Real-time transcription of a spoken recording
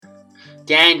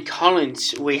Dan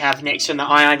Collins, we have next on the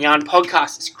Iron Yarn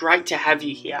podcast. It's great to have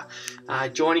you here,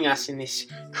 joining us in this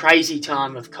crazy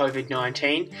time of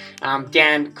COVID-19.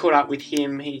 Dan caught up with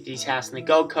him at his house in the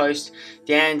Gold Coast.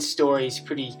 Dan's story is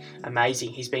pretty amazing.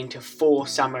 He's been to 4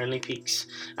 Summer Olympics.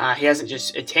 He hasn't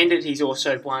just attended, he's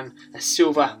also won a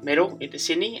silver medal at the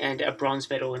Sydney and a bronze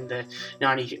medal in the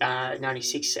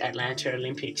 96 Atlanta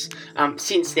Olympics.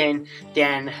 Since then,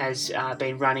 Dan has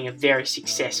been running a very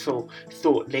successful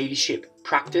thought leadership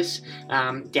practice,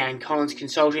 Dan Collins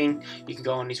Consulting. You can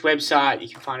go on his website, you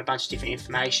can find a bunch of different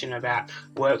information about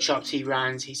workshops he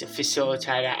runs. He's a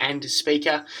facilitator and a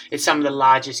speaker at some of the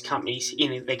largest companies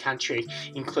in the country,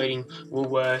 including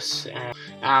Woolworths.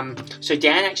 So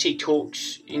Dan actually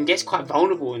talks and gets quite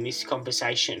vulnerable in this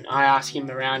conversation. I ask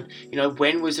him around,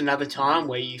 when was another time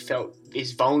where you felt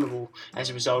is vulnerable as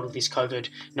a result of this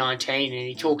COVID-19, and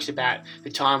he talks about the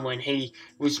time when he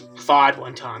was fired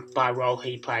one time by a role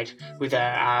he played with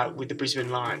the Brisbane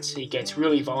Lions. He gets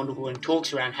really vulnerable and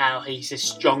talks around how he's a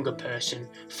stronger person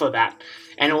for that,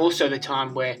 and also the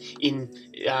time where in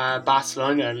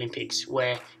Barcelona Olympics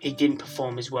where he didn't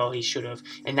perform as well he should have,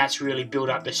 and that's really built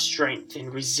up the strength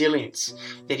and resilience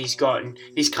that he's got, and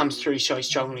this comes through so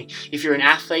strongly. If you're an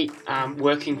athlete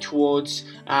working towards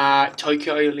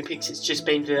Tokyo Olympics, it's just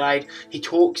been delayed, he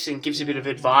talks and gives a bit of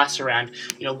advice around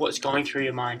what's going through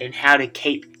your mind and how to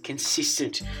keep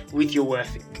consistent with your work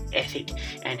ethic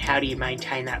and how do you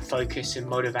maintain that focus and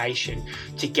motivation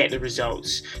to get the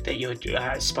results that you're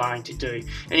aspiring to do.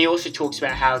 And he also talks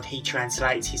about how he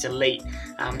translates his elite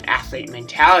athlete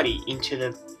mentality into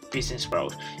the business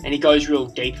world, and he goes real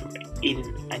deep in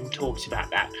and talks about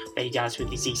that he does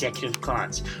with his executive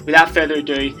clients. Without further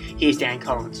ado, here's Dan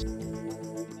Collins.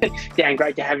 Dan,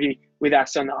 great to have you with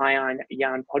us on the Iron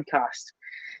Yarn podcast.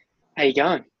 How you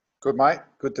going? Good, mate.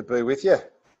 Good to be with you.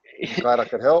 Glad I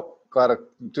could help.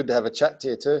 Good to have a chat to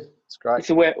you too. It's great.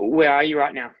 So where are you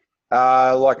right now?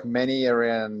 Like many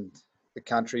around the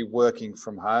country, working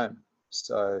from home.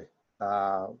 So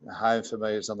home for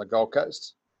me is on the Gold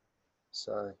Coast.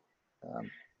 So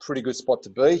pretty good spot to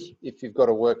be if you've got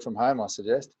to work from home, I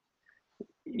suggest.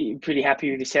 You're pretty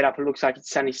happy with the setup. It looks like it's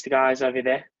sunny skies over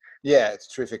there. Yeah, it's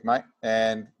terrific, mate.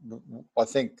 And I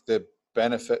think the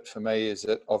benefit for me is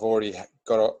that I've already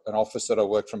got an office that I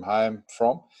work from home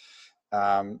from.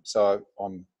 So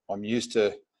I'm used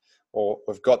to, or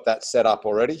we've got that set up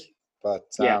already. But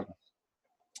I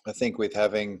think with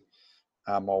having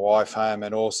my wife home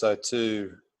and also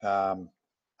to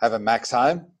having Max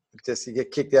home, just you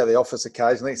get kicked out of the office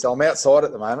occasionally. So I'm outside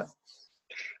at the moment.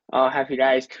 Oh, happy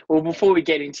days. Well, before we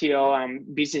get into your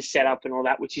business setup and all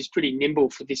that, which is pretty nimble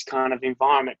for this kind of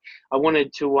environment, I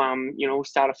wanted to,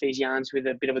 start off these yarns with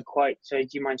a bit of a quote. So do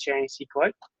you mind sharing us your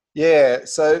quote? Yeah,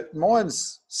 so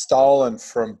mine's stolen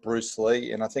from Bruce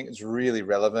Lee, and I think it's really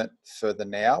relevant for the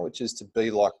now, which is to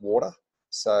be like water.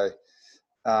 So,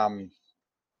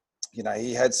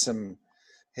 he had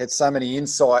so many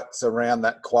insights around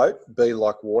that quote, be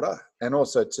like water, and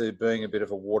also to being a bit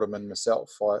of a waterman myself.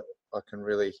 I can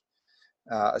really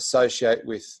associate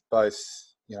with both,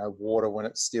 water when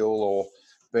it's still, or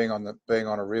being on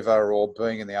a river, or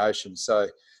being in the ocean. So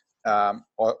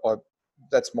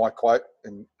that's my quote,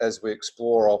 and as we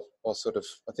explore, I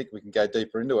think we can go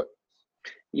deeper into it.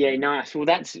 Yeah, nice. Well,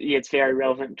 it's very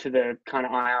relevant to the kind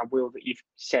of IR wheel that you've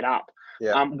set up.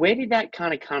 Yeah. Where did that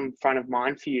kind of come front of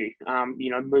mind for you?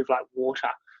 Move like water.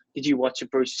 Did you watch a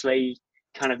Bruce Lee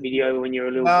kind of video when you were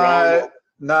a little grown?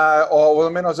 No. Oh,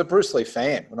 well, I was a Bruce Lee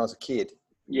fan when I was a kid.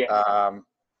 Yeah.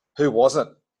 Who wasn't?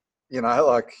 Growing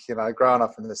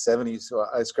up in the 70s,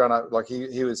 I was growing up, like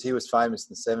he was famous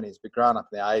in the 70s, but growing up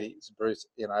in the 80s, Bruce,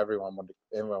 everyone wanted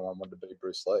to be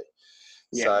Bruce Lee.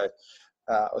 Yeah. So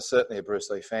I was certainly a Bruce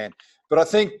Lee fan. But I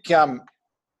think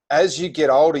as you get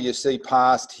older, you see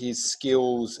past his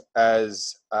skills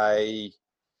as an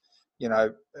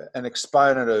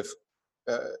exponent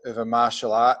of a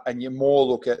martial art, and you more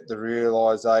look at the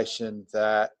realization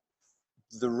that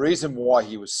the reason why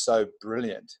he was so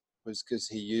brilliant was because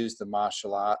he used the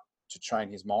martial art to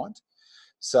train his mind.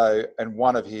 So, and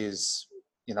one of his,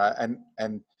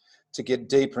 and to get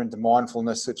deeper into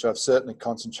mindfulness, which I've certainly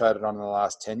concentrated on in the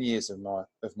last 10 years of my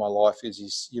life,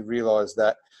 is you realize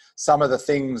that some of the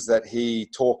things that he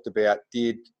talked about,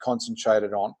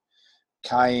 concentrated on,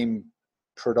 came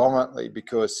predominantly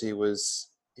because he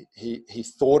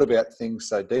thought about things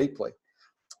so deeply.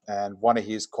 And one of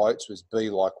his quotes was, be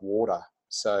like water.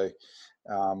 So,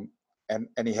 and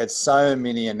he had so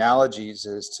many analogies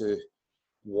as to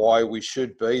why we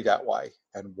should be that way,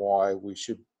 and why we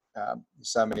should,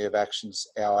 so many of actions,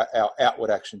 our outward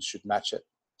actions should match it.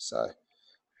 So,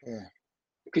 yeah.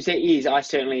 Because it is. I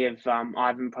certainly have. I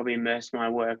haven't probably immersed my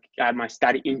work, my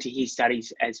study into his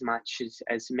studies as much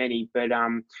as many. But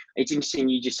it's interesting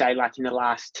you just say like in the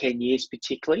last 10 years,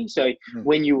 particularly. So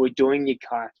when you were doing your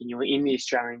kayaking, you were in the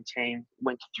Australian team,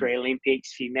 went to 3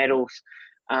 Olympics, few medals.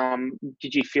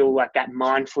 Did you feel like that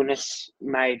mindfulness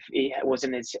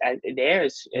wasn't as there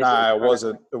as No, it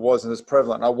wasn't. It wasn't as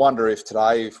prevalent. I wonder if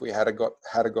today, if we had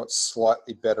got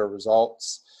slightly better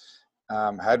results,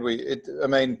 had we?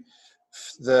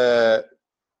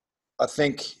 I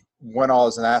think when I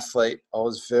was an athlete, I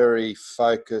was very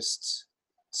focused,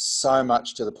 so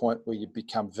much to the point where you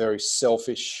become very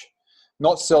selfish,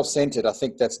 not self-centered. I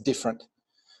think that's different.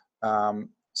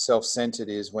 Self-centered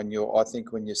is when you're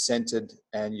centered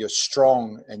and you're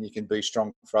strong and you can be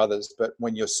strong for others. But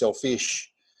when you're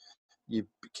selfish, you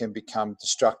can become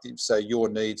destructive. So your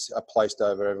needs are placed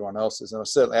over everyone else's. And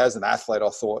certainly as an athlete, I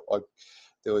thought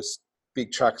there was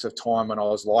big tracks of time when I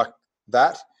was like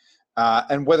that.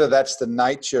 And whether that's the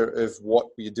nature of what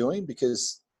you're doing,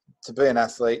 because to be an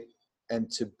athlete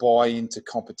and to buy into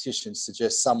competition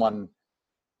suggests someone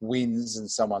wins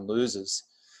and someone loses.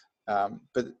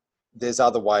 But there's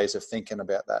other ways of thinking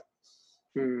about that.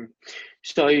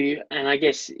 So, and I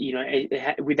guess,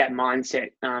 with that mindset,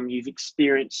 you've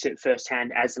experienced it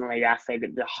firsthand as an elite athlete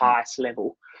at the highest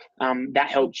level. That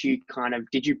helps you how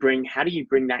do you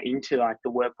bring that into like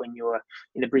the work when you're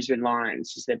in the Brisbane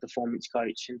Lions as their performance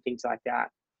coach and things like that?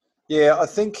 Yeah, I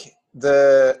think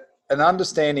an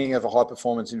understanding of a high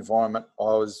performance environment, I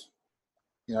was,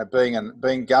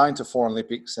 going to 4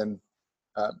 Olympics and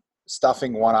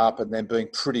stuffing one up and then being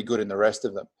pretty good in the rest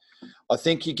of them. I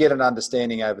think you get an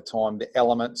understanding over time, the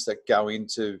elements that go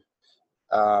into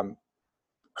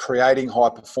creating high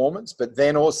performance, but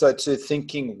then also to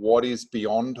thinking what is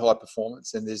beyond high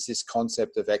performance. And there's this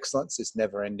concept of excellence, this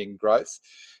never-ending growth,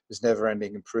 this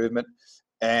never-ending improvement.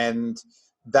 And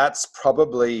that's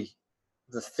probably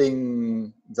the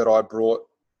thing that I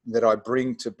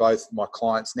bring to both my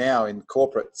clients now in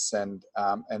corporates and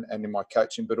in my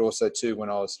coaching, but also too when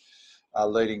I was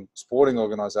leading sporting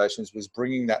organisations, was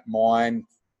bringing that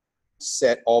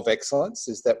mindset of excellence,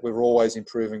 is that we're always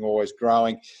improving, always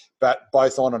growing, but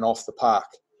both on and off the park,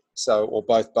 or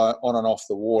both on and off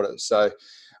the water. So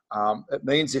it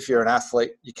means if you're an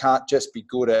athlete, you can't just be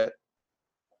good at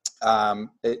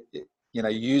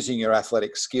using your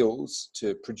athletic skills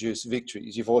to produce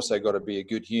victories. You've also got to be a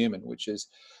good human, which is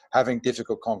having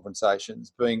difficult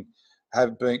conversations, being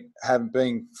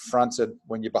fronted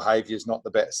when your behaviour is not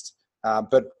the best,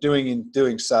 but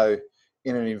doing so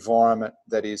in an environment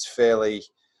that is fairly,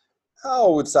 I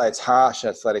would say it's harsh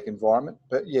athletic environment,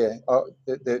 but yeah,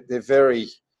 they're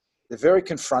very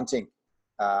confronting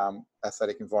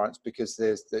athletic environments, because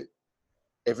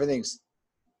everything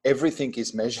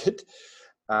is measured.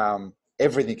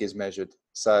 Everything is measured,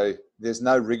 so there's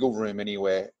no wriggle room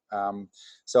anywhere.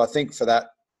 So I think for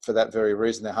that very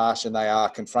reason, they're harsh and they are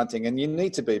confronting, and you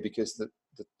need to be, because the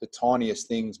tiniest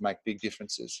things make big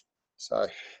differences. So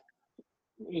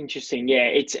interesting.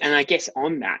 Yeah, and I guess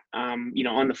on that, on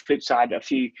the flip side, a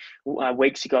few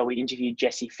weeks ago we interviewed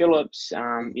Jesse Phillips,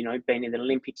 been in the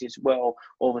Olympics as well.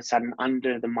 All of a sudden,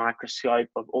 under the microscope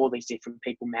of all these different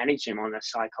people, manage them on a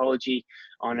psychology,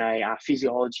 on a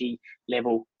physiology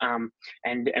level,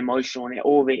 and emotional, and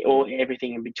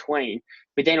everything in between.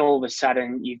 But then all of a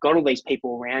sudden, you've got all these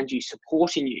people around you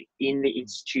supporting you in the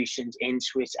institutions,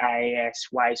 NSWIS, AAS,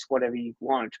 WACE, whatever you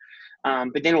want.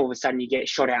 But then all of a sudden, you get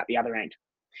shot out the other end.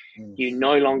 You're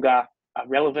no longer are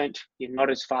relevant. You're not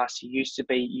as fast as you used to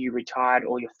be. You retired,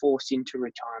 or you're forced into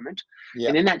retirement. Yeah.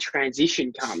 And then that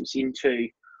transition comes into,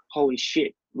 holy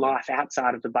shit, life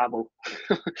outside of the bubble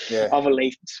of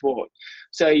elite sport.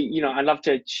 So, I'd love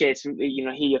to share some, hear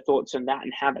your thoughts on that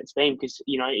and how that's been, because,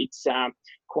 it's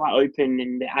quite open,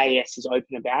 and the AS is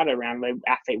open about it around the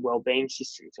athlete wellbeing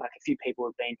systems. Like a few people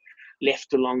have been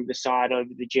left along the side over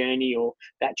the journey, or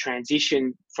that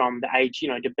transition from the age,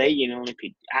 to be an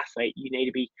Olympic athlete, you need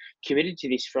to be committed to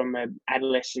this from an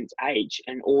adolescent age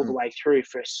and all the way through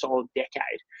for a solid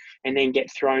decade, and then get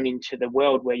thrown into the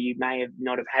world where you may have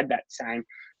not have had that same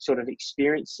sort of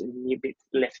experience and you're a bit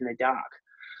left in the dark.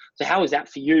 So how was that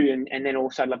for you? And then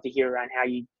also I'd love to hear around how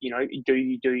you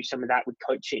do some of that with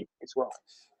coaching as well.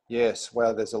 Yes,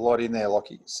 well, there's a lot in there,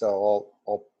 Lockie. So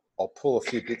I'll pull a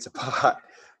few bits apart.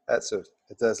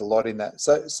 There's a lot in that.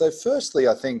 So firstly,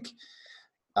 I think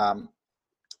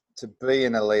to be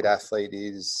an elite athlete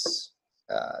is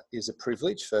a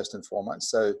privilege first and foremost.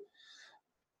 So,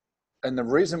 and the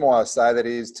reason why I say that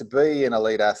is, to be an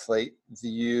elite athlete,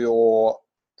 you're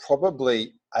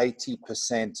probably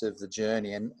 80% of the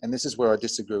journey, and this is where I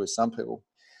disagree with some people.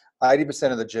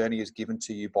 80% of the journey is given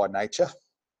to you by nature.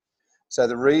 So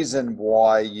the reason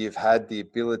why you've had the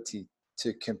ability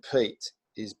to compete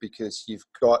is because you've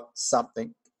got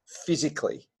something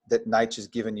physically that nature's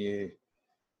given you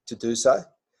to do so.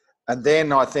 And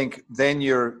then I think then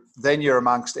you're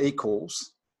amongst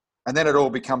equals, and then it all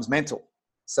becomes mental.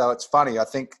 So it's funny. I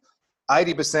think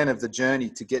 80% of the journey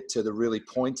to get to the really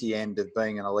pointy end of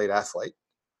being an elite athlete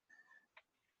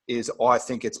is, I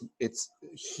think it's a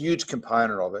huge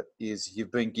component of it is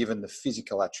you've been given the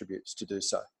physical attributes to do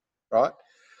so, right?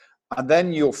 And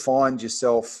then you'll find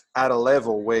yourself at a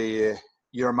level where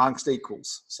you're amongst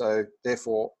equals. So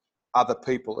therefore, other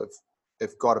people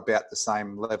have got about the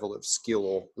same level of skill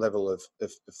or level of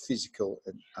physical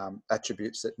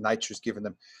attributes that nature has given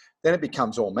them. Then it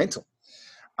becomes all mental.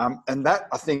 And that,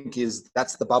 I think,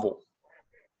 that's the bubble.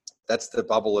 That's the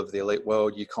bubble of the elite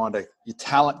world. Your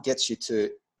talent gets you to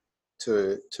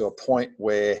a point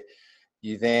where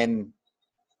you then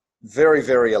very,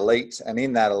 very elite, and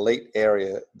in that elite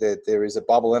area there is a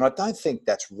bubble. And I don't think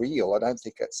that's real. I don't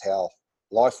think that's how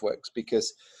life works,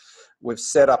 because we've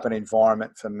set up an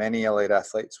environment for many elite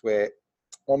athletes where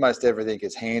almost everything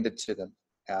is handed to them,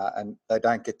 and they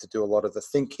don't get to do a lot of the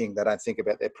thinking. They don't think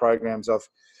about their programs. I've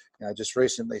just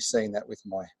recently seen that with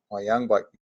my young bloke.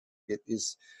 It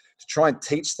is to try and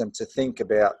teach them to think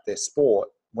about their sport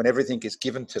when everything is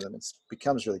given to them. It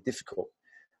becomes really difficult.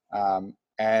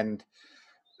 And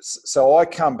so I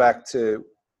come back to,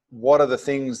 what are the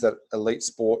things that elite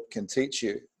sport can teach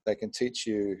you? They can teach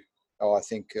you,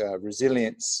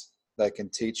 resilience. They can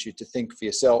teach you to think for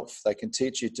yourself. They can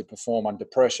teach you to perform under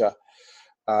pressure.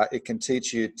 It can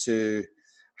teach you to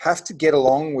have to get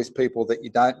along with people that you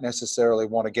don't necessarily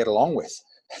want to get along with.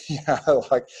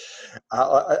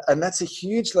 And that's a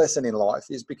huge lesson in life,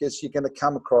 is because you're going to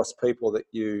come across people that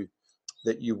you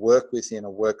work with in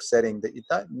a work setting that you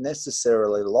don't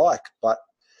necessarily like. But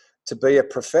to be a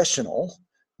professional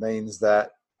means that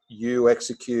you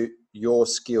execute your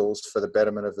skills for the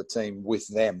betterment of the team with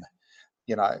them.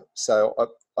 So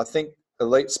I think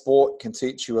elite sport can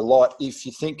teach you a lot if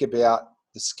you think about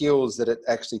the skills that it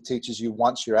actually teaches you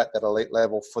once you're at that elite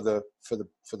level for the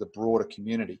broader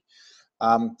community.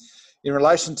 In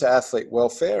relation to athlete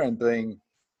welfare and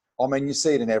you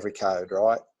see it in every code,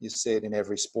 right? You see it in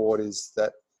every sport, is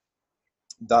that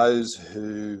those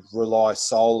who rely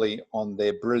solely on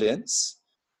their brilliance,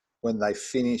 when they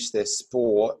finish their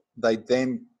sport, they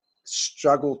then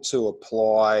struggle to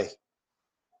apply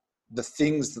the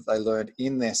things that they learned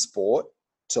in their sport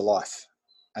to life.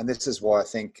 And this is why I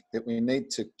think that we need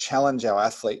to challenge our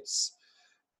athletes.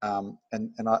 And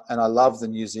I love the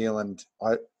New Zealand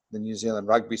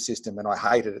rugby system, and I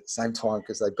hate it at the same time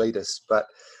because they beat us. But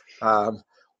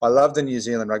I love the New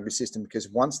Zealand rugby system because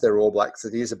once they're All Blacks,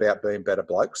 it is about being better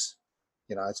blokes.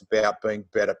 It's about being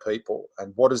better people.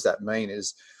 And what does that mean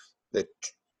is that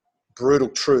brutal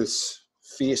truths,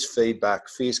 fierce feedback,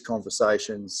 fierce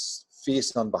conversations,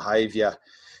 fierce on behaviour,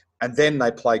 and then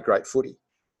they play great footy.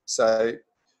 So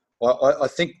I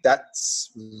think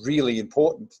that's really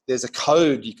important. There's a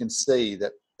code you can see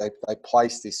that they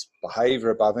place this behaviour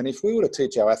above. And if we were to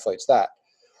teach our athletes that,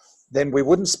 then we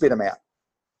wouldn't spit them out.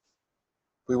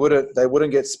 They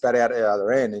wouldn't get spat out at the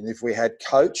other end. And if we had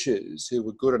coaches who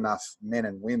were good enough men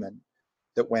and women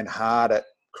that went hard at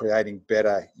creating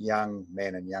better young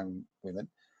men and young women,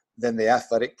 then the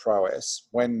athletic prowess,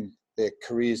 when their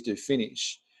careers do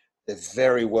finish, they're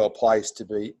very well placed to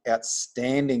be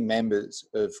outstanding members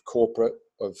of corporate,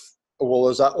 of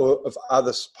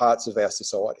other parts of our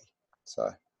society. So,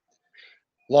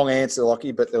 long answer,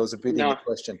 Lockie, but there was a bit in the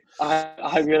question.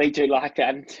 I really do like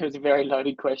that. It was a very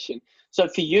loaded question. So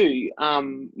for you,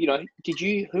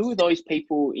 who were those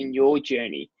people in your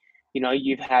journey?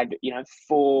 You've had,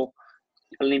 4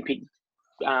 Olympic,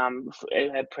 for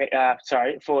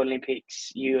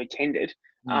Olympics you attended.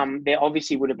 There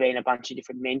obviously would have been a bunch of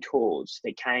different mentors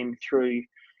that came through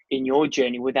in your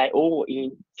journey. Were they all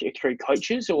through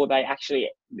coaches, or were they actually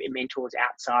mentors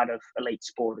outside of elite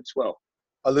sport as well?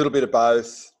 A little bit of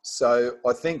both. So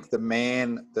I think the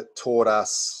man that taught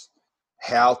us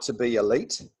how to be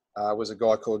elite was a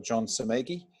guy called John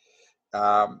Samegi.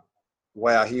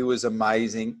 Wow, he was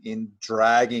amazing in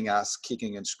dragging us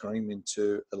kicking and screaming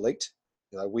to elite.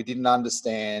 We didn't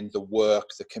understand the work,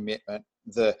 the commitment,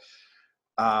 the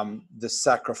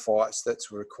sacrifice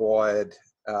that's required,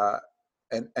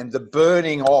 and the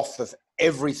burning off of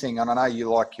everything. And I know you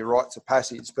like your rites of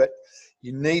passage, but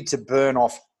you need to burn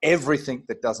off everything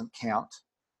that doesn't count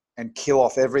and kill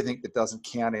off everything that doesn't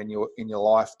count in your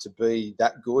life to be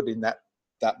that good in that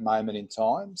moment in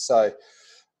time. So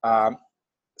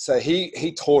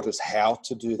he taught us how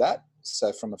to do that.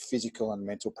 So from a physical and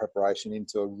mental preparation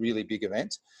into a really big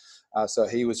event. So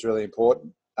he was really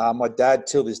important. My dad,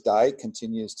 till this day,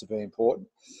 continues to be important.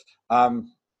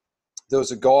 There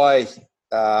was a guy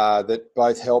that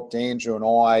both helped Andrew and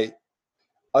I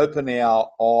open our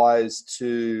eyes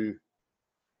to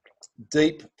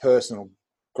deep personal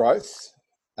growth.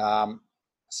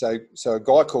 So a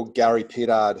guy called Gary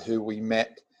Pittard, who we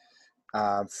met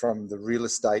from the real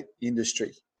estate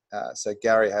industry. So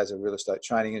Gary has a real estate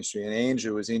training industry, and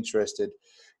Andrew was interested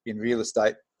in real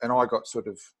estate, and I got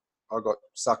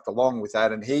sucked along with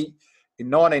that. And he, in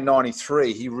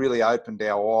 1993, he really opened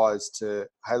our eyes to,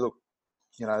 hey, look,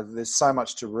 there's so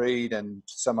much to read and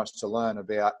so much to learn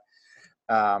about,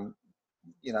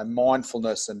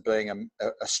 mindfulness and being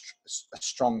a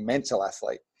strong mental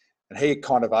athlete. And he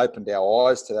kind of opened our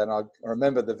eyes to that. And I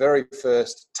remember the very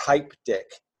first tape deck.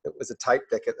 It was a tape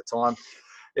deck at the time.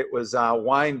 It was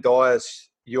Wayne Dyer's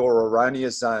Your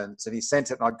Erroneous Zones. And he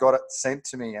sent it, and I got it sent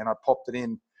to me, and I popped it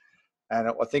in. And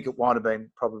I think it might have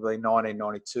been probably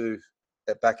 1992,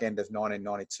 at back end of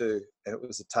 1992. And it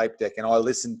was a tape deck. And I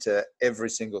listened to every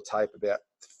single tape about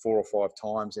 4 or 5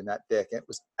 times in that deck. And it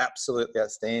was absolutely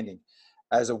outstanding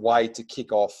as a way to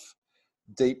kick off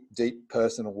deep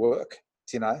personal work,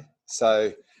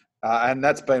 So, and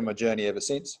that's been my journey ever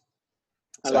since.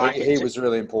 So he was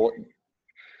really important.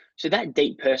 So that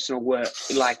deep personal work,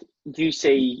 like you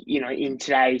see, in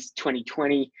today's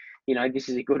 2020, this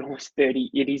is a good almost 30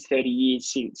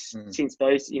 years since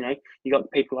those, you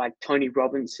got people like Tony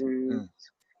Robbins and,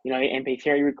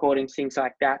 MP3 recordings, things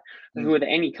like that. Who are there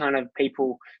any kind of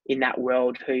people in that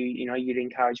world who, you'd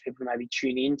encourage people to maybe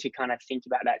tune in to kind of think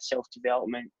about that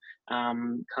self-development,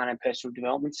 kind of personal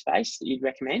development space that you'd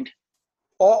recommend?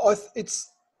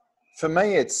 For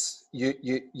me, it's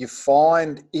you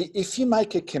find, if you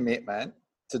make a commitment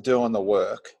to doing the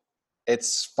work,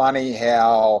 it's funny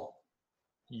how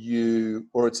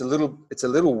it's a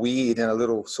little weird and a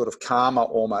little sort of karma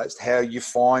almost, how you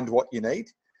find what you need.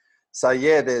 So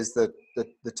yeah, there's the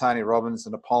Tony Robbins, the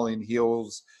Napoleon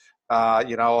Hills.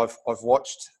 I've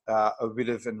watched a bit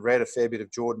of and read a fair bit of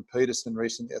Jordan Peterson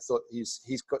recently. I thought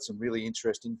he's got some really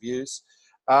interesting views.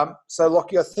 So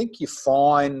Lockie, I think you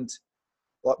find,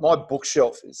 like, my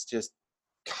bookshelf is just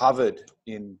covered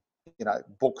in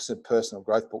books and personal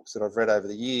growth books that I've read over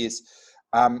the years.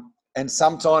 And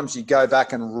sometimes you go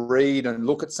back and read and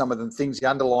look at some of the things you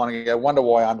underline and go, wonder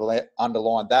why I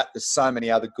underlined that. There's so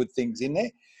many other good things in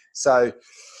there. So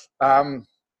I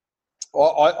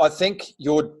think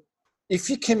if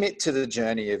you commit to the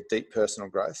journey of deep personal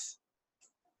growth,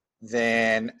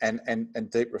 then and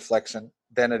deep reflection,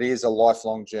 then it is a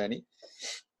lifelong journey.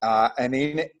 And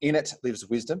in it lives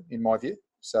wisdom, in my view.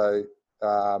 So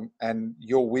and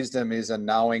your wisdom is a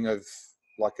knowing of,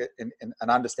 like, an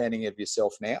understanding of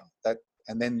yourself now,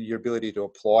 and then your ability to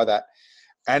apply that,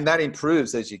 and that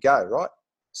improves as you go, right?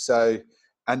 So,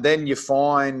 and then you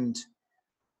find,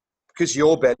 because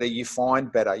you're better, you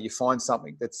find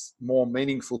something that's more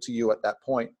meaningful to you at that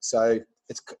point. So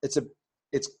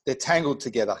they're tangled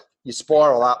together. You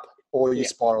spiral up or you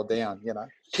spiral down,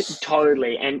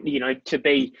 Totally. And,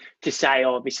 to say,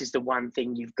 oh, this is the one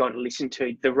thing you've got to listen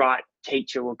to, the right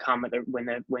teacher will come when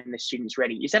the student's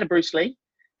ready. Is that a Bruce Lee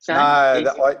saying?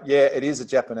 No, it is a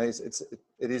Japanese.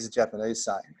 It is a Japanese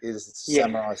saying. It's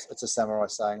a samurai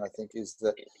saying, I think, is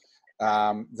that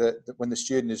that when the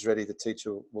student is ready, the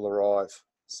teacher will arrive.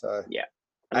 So yeah,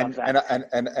 and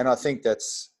I think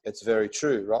it's very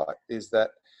true, right? Is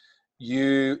that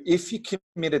if you're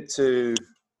committed to,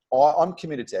 I'm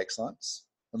committed to excellence.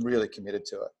 I'm really committed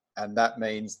to it, and that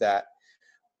means that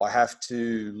I have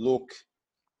to look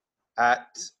at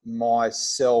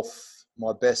myself,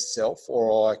 my best self,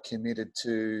 or I committed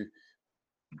to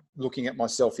looking at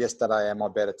myself yesterday, am I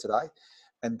better today?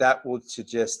 And that would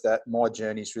suggest that my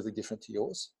journey is really different to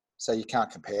yours. So you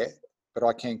can't compare, but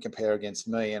I can compare against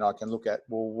me, and I can look at,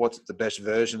 well, what's the best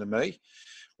version of me?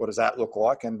 What does that look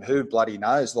like? And who bloody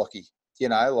knows, Lockie?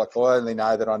 Like, I only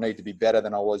know that I need to be better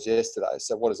than I was yesterday.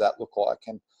 So what does that look like?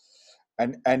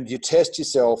 And you test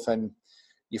yourself, and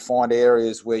you find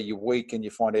areas where you're weak, and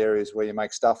you find areas where you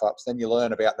make stuff up. So then you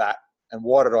learn about that. And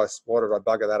why did I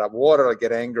bugger that up? Why did I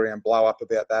get angry and blow up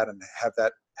about that and have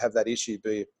that issue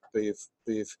be of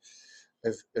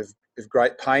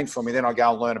great pain for me? Then I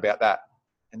go and learn about that.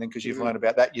 And then because you've learned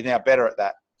about that, you're now better at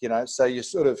that. So you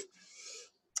sort of,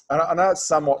 I know it's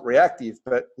somewhat reactive,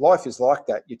 but life is like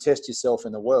that. You test yourself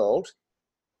in the world,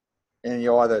 and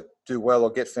you either do well or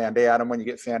get found out. And when you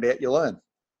get found out, you learn.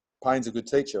 Pain's a good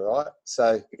teacher, right?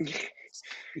 So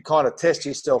you kind of test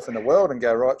yourself in the world and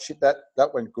go, right, shit, that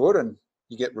went good, and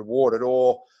you get rewarded.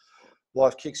 Or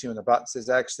life kicks you in the butt and says,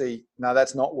 actually, no,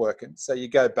 that's not working. So you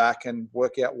go back and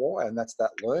work out why, and that's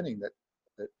that learning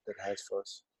that it has for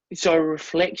us. So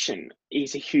reflection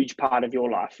is a huge part of your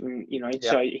life, and Yeah.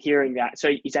 so hearing that.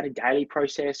 So is that a daily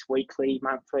process, weekly,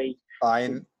 monthly?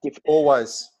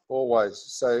 Always.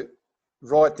 So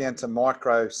right down to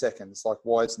microseconds, like,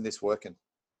 why isn't this working?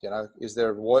 Is there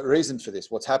a reason for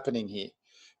this? What's happening here?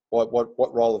 What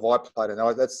role have I played? And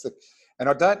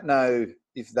I don't know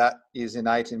if that is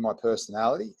innate in my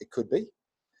personality. It could be,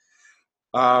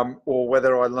 or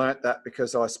whether I learnt that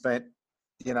because I spent,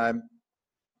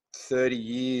 30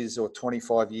 years or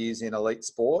 25 years in elite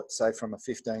sport. So from a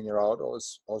 15-year-old, I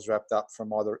was wrapped up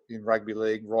from either in rugby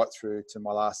league right through to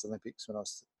my last Olympics when I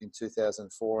was in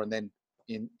 2004, and then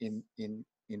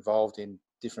involved in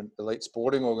different elite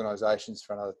sporting organisations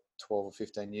for another 12 or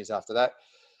 15 years after that.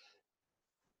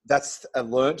 That's a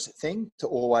learnt thing to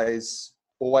always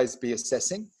be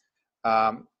assessing.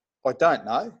 I don't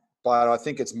know, but I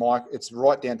think it's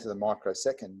right down to the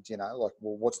microsecond, like,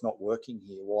 well, what's not working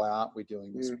here? Why aren't we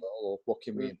doing this well? Or what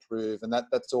can we improve? And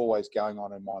that's always going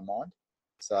on in my mind.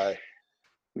 So,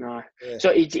 no. yeah.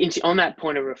 So it's on that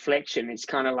point of reflection. It's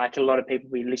kind of like a lot of people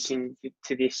be listening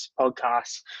to this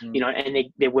podcast,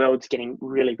 and their world's getting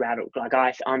really rattled. Like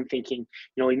I'm thinking,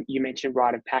 you mentioned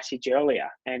rite of passage earlier,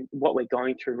 and what we're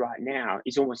going through right now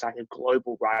is almost like a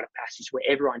global rite of passage where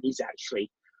everyone is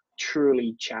actually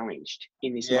truly challenged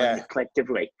in this moment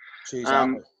collectively. Jeez,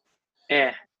 aren't we?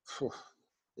 Yeah.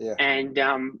 Yeah. And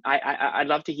I'd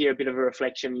love to hear a bit of a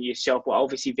reflection on yourself. Well,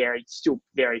 obviously still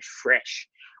very fresh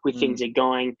with things are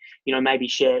going, maybe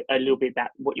share a little bit about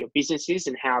what your business is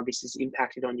and how this has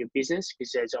impacted on your business,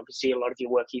 because there's obviously a lot of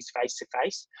your work is face to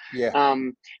face. Yeah.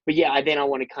 But then I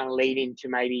want to kind of lead into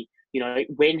maybe,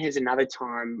 when has another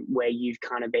time where you've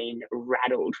kind of been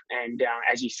rattled and,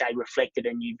 as you say, reflected,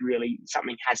 and you've really,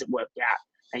 something hasn't worked out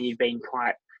and you've been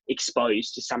quite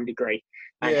exposed to some degree,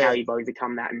 and how you've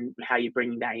overcome that and how you're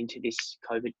bringing that into this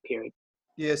COVID period?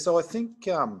 Yeah. So I think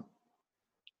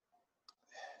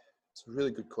it's a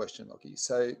really good question, Lockie.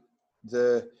 So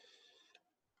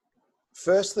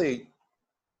firstly,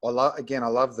 I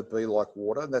love the Be Like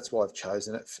Water. That's why I've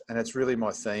chosen it. And it's really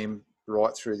my theme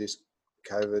right through this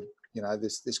COVID,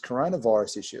 this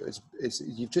coronavirus issue is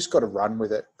you've just got to run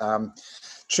with it.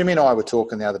 Trimmy and I were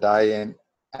talking the other day, and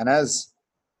as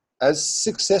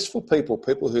successful people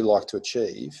who like to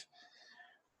achieve,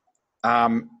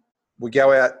 we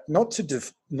go out not to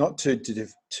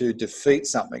defeat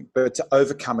something, but to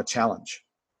overcome a challenge.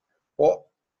 Well,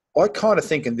 I kind of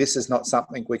think, and this is not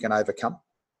something we can overcome.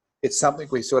 It's something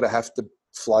we sort of have to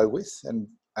flow with and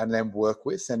then work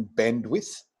with and bend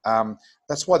with.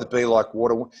 That's why the Be Like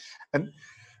Water,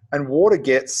 and water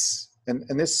gets, and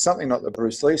this is something not that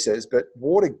Bruce Lee says, but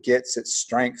water gets its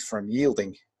strength from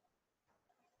yielding.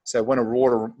 So when a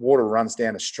water runs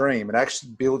down a stream, it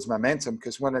actually builds momentum,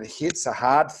 because when it hits a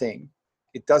hard thing,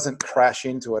 it doesn't crash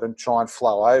into it and try and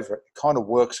flow over it. It kind of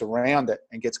works around it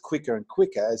and gets quicker and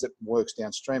quicker as it works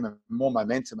downstream, and more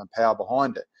momentum and power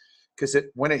behind it. Because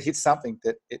when it hits something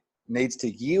that it needs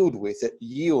to yield with, it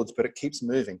yields, but it keeps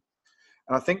moving.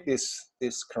 And I think this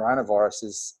coronavirus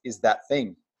is that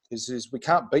thing. Is we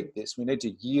can't beat this. We need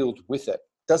to yield with it.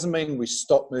 Doesn't mean we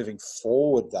stop moving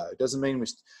forward, though. Doesn't mean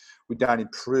we don't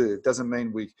improve. Doesn't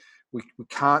mean we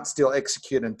can't still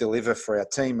execute and deliver for our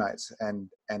teammates and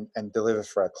deliver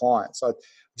for our clients. So I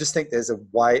just think there's a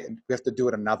way, and we have to do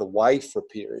it another way for a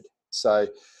period. So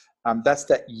that's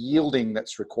that yielding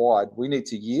that's required. We need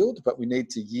to yield, but we need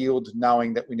to yield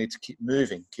knowing that we need to keep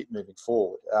moving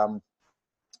forward.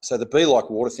 So the Be Like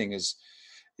Water thing is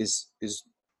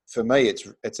for me,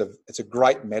 it's a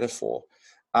great metaphor.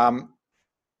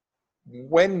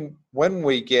 When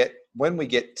we get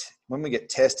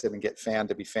tested and get found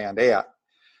to be found out,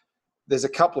 there's a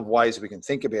couple of ways we can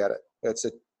think about it.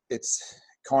 It's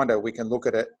kind of, we can look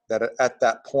at it that at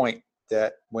that point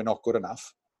that we're not good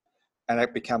enough, and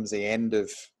it becomes the end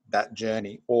of that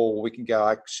journey. Or we can go,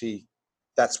 actually,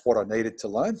 that's what I needed to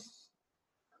learn.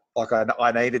 Like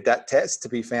I needed that test to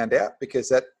be found out, because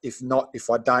that if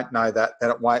I don't know that, then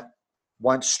it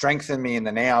won't strengthen me in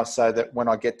the now, so that when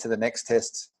I get to the next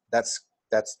test,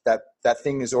 that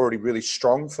thing is already really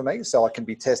strong for me, so I can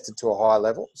be tested to a higher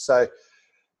level. So,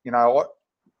 I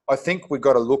think we've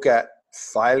got to look at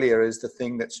failure as the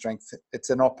thing that it's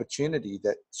an opportunity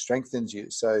that strengthens you.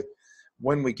 So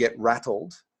when we get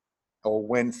rattled, or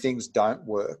when things don't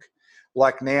work,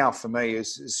 like now for me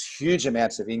is huge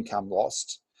amounts of income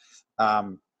lost.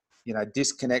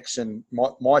 Disconnection.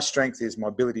 My strength is my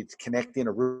ability to connect in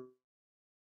a room.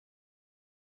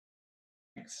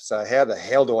 So how the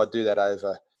hell do I do that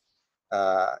over,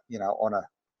 on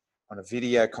a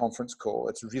video conference call?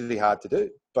 It's really hard to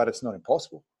do, but it's not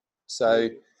impossible. So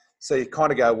you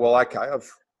kind of go, well, okay,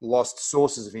 lost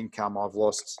sources of income. I've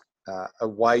lost a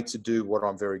way to do what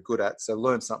I'm very good at. So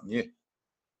learn something new,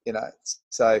 you know.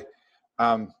 So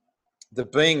the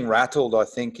being rattled, I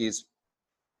think, is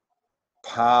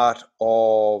part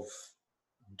of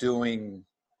doing.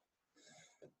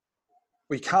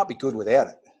 We can't be good without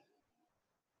it.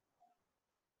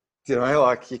 You know,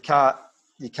 like you can't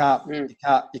be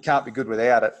good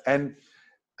without it. And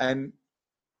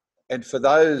for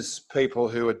those people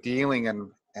who are dealing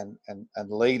and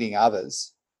leading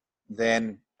others,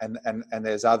 then and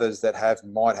there's others that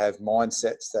might have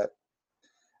mindsets that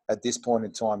at this point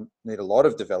in time need a lot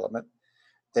of development,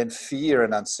 then fear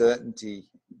and uncertainty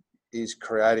is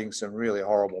creating some really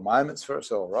horrible moments for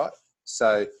us all, right?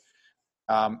 So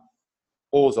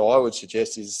all I would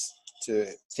suggest is to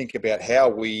think about how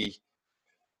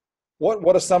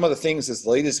what are some of the things as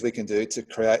leaders we can do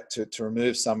to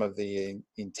remove some of the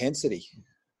intensity,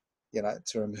 you know,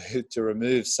 to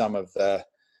remove some of the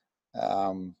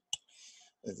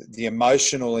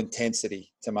emotional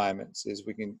intensity to moments. Is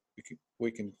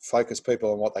we can focus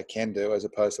people on what they can do as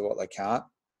opposed to what they can't.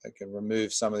 They can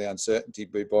remove some of the uncertainty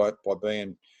by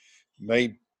being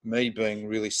me being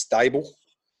really stable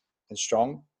and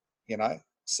strong, you know.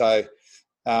 So,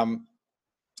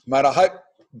 mate, I hope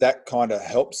that kind of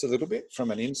helps a little bit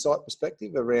from an insight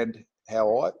perspective around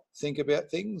how I think about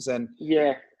things. And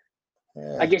yeah.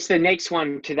 I guess the next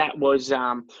one to that was,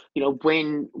 you know,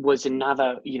 when was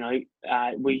another, you know,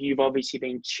 where you've obviously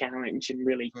been challenged and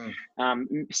really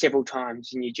several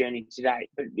times in your journey today,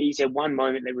 but is there one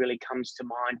moment that really comes to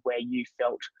mind where you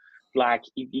felt like,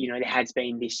 you know, there has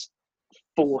been this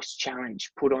forced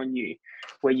challenge put on you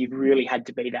where you've really had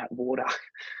to be that water,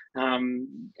 and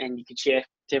you could share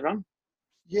to everyone?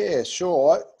 Yeah,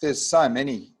 sure. There's so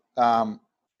many.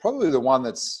 Probably the one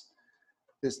that's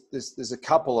there's a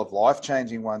couple of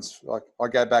life-changing ones. Like I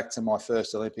go back to my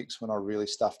first Olympics when I really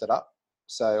stuffed it up.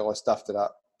 So I stuffed it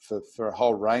up for a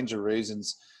whole range of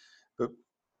reasons. But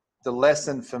the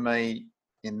lesson for me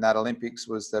in that Olympics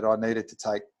was that I needed to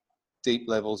take deep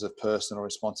levels of personal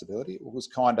responsibility. It was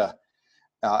kind of,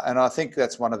 and I think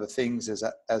that's one of the things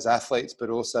as athletes, but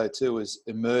also too as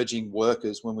emerging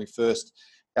workers when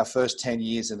our first 10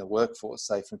 years in the workforce,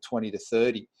 say from 20 to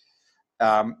 30,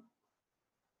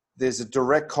 there's a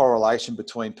direct correlation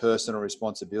between personal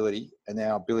responsibility and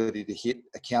our ability to hit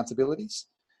accountabilities.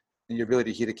 And your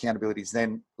ability to hit accountabilities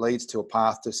then leads to a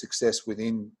path to success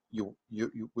within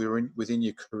within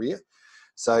your career.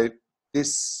 So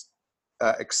this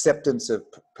acceptance of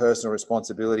personal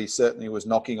responsibility certainly was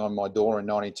knocking on my door in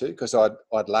 '92 because I'd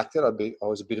lacked it. I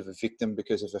was a bit of a victim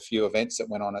because of a few events that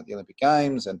went on at the Olympic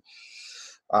Games, and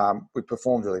we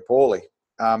performed really poorly.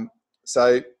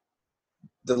 So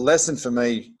the lesson for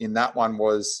me in that one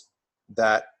was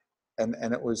that, and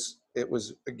it was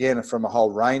again from a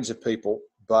whole range of people,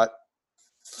 but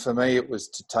for me it was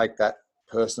to take that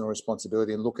personal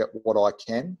responsibility and look at what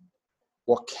can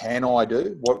I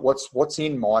do, what's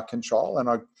in my control. And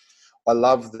I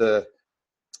love the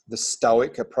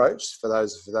Stoic approach. For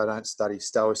those that don't study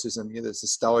Stoicism, there's the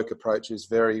Stoic approach is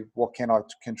very, what can I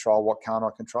control, what can't I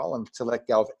control, and to let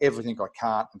go of everything I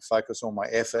can't and focus on my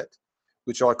effort,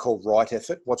 which I call right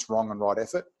effort. What's wrong and right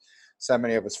effort? So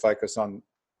many of us focus on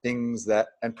things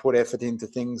and put effort into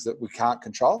things that we can't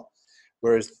control,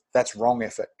 whereas that's wrong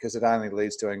effort because it only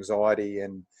leads to anxiety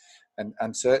and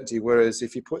uncertainty. Whereas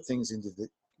if you put things into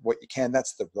what you can,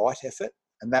 that's the right effort,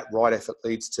 and that right effort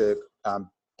leads to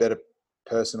better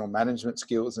personal management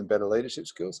skills and better leadership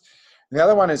skills. And the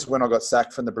other one is when I got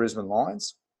sacked from the Brisbane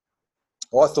Lions.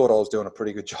 I thought I was doing a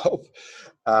pretty good job,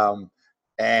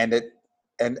 and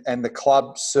the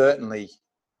club certainly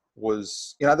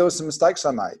was. There were some mistakes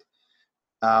I made.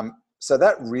 So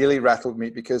that really rattled me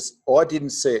because I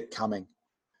didn't see it coming.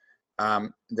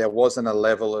 There wasn't a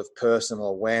level of personal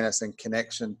awareness and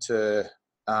connection to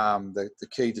the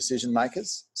key decision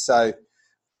makers. So,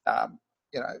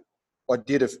 I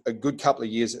did a good couple of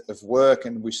years of work,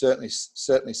 and we certainly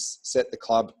set the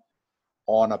club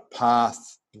on a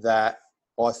path that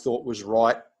I thought was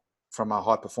right from a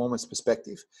high performance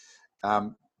perspective.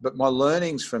 But my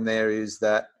learnings from there is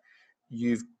that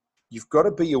you've got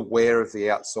to be aware of the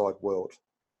outside world,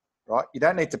 right? You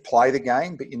don't need to play the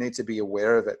game, but you need to be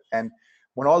aware of it. And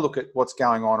when I look at what's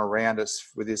going on around us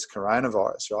with this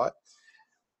coronavirus, right,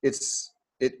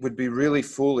 it would be really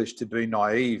foolish to be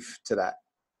naive to that.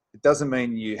 It doesn't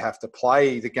mean you have to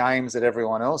play the games that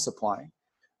everyone else are playing,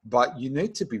 but you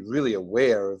need to be really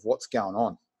aware of what's going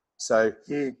on. So,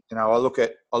 I look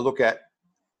at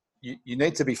you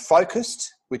need to be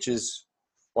focused, which is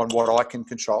on what I can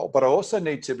control, but I also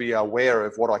need to be aware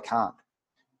of what I can't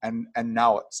and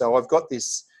know it. So I've got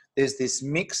this there's this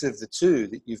mix of the two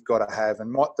that you've got to have.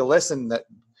 And the lesson that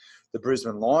the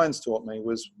Brisbane Lions taught me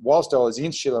was, whilst I was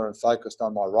insular and focused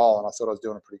on my role and I thought I was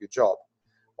doing a pretty good job,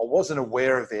 I wasn't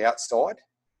aware of the outside,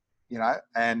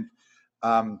 and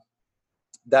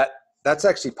that's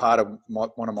actually part of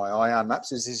one of my ION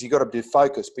maps is you've got to do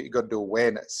focus, but you've got to do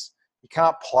awareness. You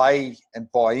can't play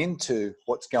and buy into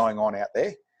what's going on out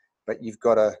there, but you've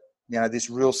got to, this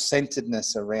real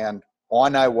centeredness around, I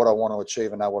know what I want to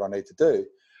achieve and know what I need to do,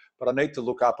 but I need to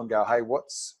look up and go, hey,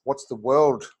 what's the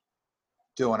world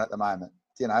doing at the moment?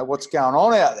 What's going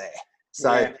on out there?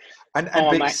 So, Yeah.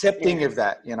 and be accepting of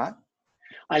that,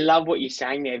 I love what you're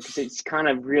saying there, because it's kind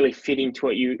of really fitting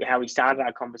to how we started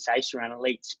our conversation around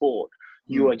elite sport.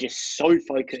 You are just so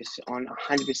focused on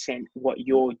 100% what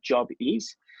your job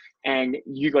is, and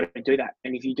you got to do that.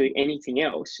 And if you do anything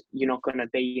else, you're not going to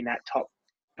be in that top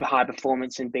high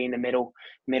performance and be in the medal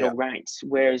ranks.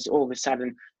 Whereas all of a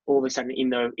sudden, in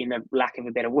the lack of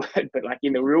a better word, but like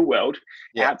in the real world,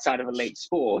 outside of elite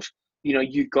sport,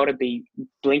 you've got to be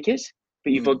blinkers.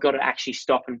 But you've got to actually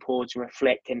stop and pause and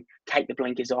reflect and take the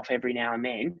blinkers off every now and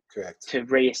then. Correct. To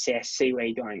reassess, see where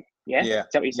you're going. Yeah? Yeah. Is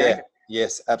that what you're saying? Yeah.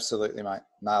 Yes, absolutely, mate.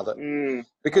 Nailed it.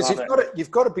 Because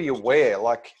you've got to be aware,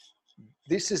 like,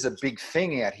 this is a big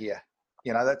thing out here.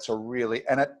 That's a really,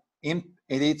 and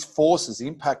it forces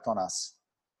impact on us.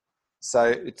 So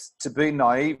it's, to be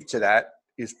naive to that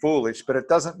is foolish, but it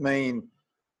doesn't mean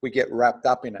we get wrapped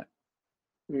up in it.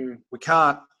 We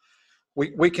can't.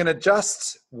 We can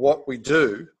adjust what we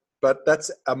do, but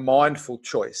that's a mindful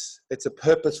choice. It's a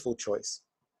purposeful choice.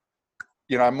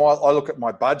 I look at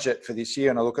my budget for this year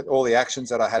and I look at all the actions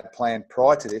that I had planned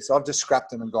prior to this. I've just scrapped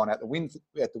them and gone out the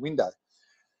window.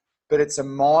 But it's a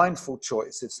mindful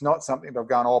choice. It's not something that I've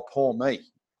gone, oh, poor me.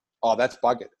 Oh, that's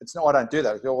buggered. It's not, I don't do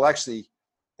that. I go, well, actually,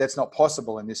 that's not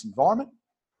possible in this environment.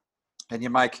 And you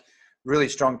make really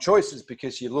strong choices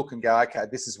because you look and go, okay,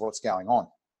 this is what's going on.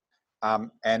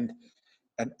 And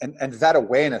that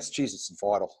awareness, geez, it's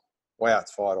vital. Wow,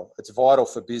 it's vital. It's vital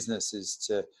for businesses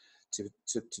to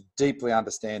deeply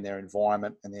understand their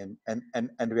environment and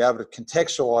to be able to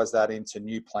contextualize that into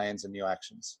new plans and new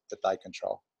actions that they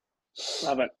control.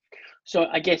 Love it. So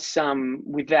I guess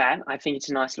with that, I think it's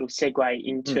a nice little segue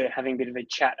into having a bit of a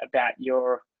chat about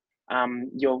your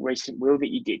recent will that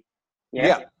you did.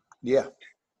 Yeah.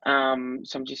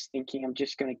 So I'm just thinking, I'm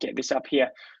just going to get this up here.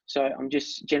 So I'm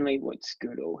just generally what's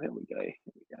good. Oh, here we go.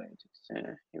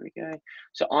 Here we go.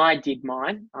 So I did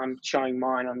mine. I'm showing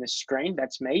mine on the screen.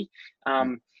 That's me.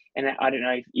 And I don't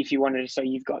know if you wanted to. So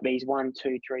you've got these 1,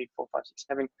 2, 3, 4, 5, 6,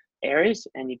 7 areas,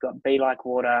 and you've got be like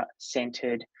water,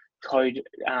 centered, code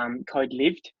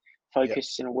lived,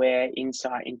 focus and aware,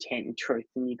 insight, intent, and truth.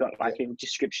 And you've got like little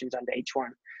descriptions under each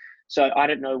one. So I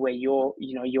don't know where your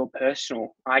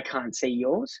personal, I can't see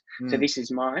yours. So this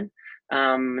is mine.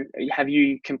 Have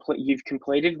you've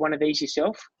completed one of these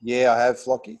yourself? Yeah, I have,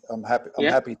 Lockie. I'm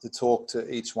happy to talk to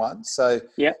each one. So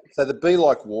the Be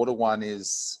Like Water one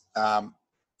is,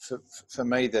 for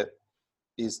me, that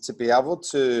is to be able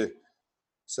to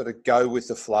sort of go with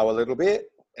the flow a little bit,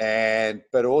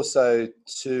 but also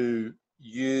to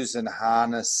use and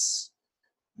harness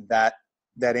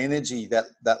that energy,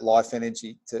 that life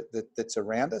energy that's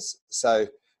around us. So,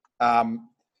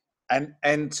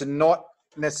 and to not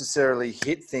necessarily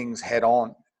hit things head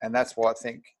on. And that's why I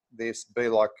think this be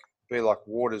like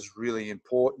water is really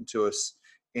important to us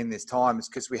in this time, is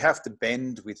because we have to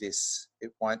bend with this.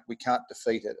 We can't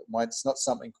defeat it. It's not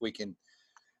something we can,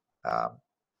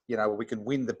 we can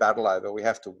win the battle over. We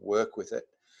have to work with it.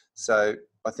 So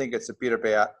I think it's a bit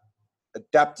about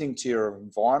adapting to your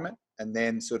environment and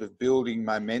then sort of building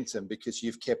momentum because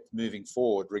you've kept moving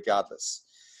forward regardless.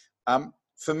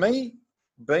 For me,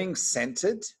 being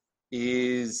centered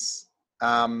is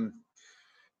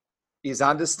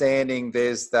understanding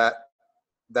there's that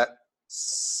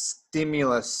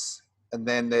stimulus and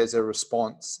then there's a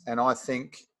response. And I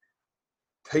think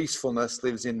peacefulness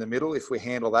lives in the middle if we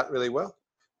handle that really well.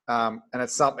 And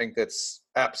it's something that's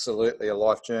absolutely a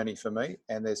life journey for me.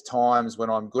 And there's times when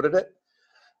I'm good at it,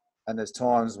 and there's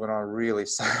times when I really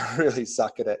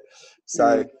suck at it.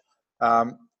 So,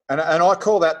 and I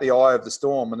call that the eye of the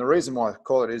storm. And the reason why I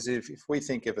call it is if we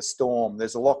think of a storm,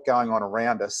 there's a lot going on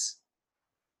around us,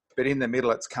 but in the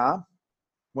middle it's calm.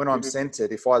 When I'm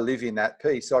centered, if I live in that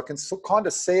peace, I can kind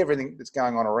of see everything that's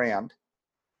going on around,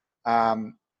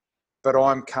 but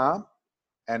I'm calm,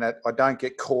 and I don't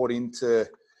get caught into,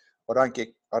 I don't get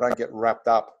wrapped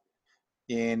up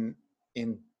in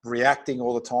reacting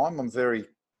all the time. I'm very,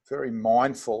 very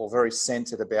mindful or very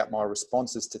centered about my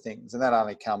responses to things. And that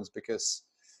only comes because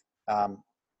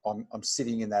I'm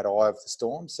sitting in that eye of the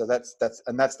storm. So that's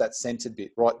that centered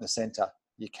bit right in the center.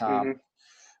 You calm. Mm-hmm.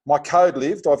 My code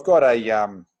lived. I've got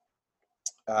a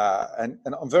and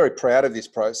I'm very proud of this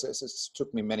process. It's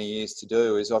took me many years to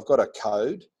do. Is I've got a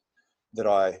code that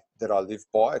I live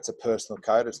by. It's a personal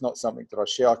code. It's not something that I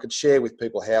share. I could share with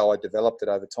people how I developed it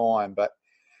over time, but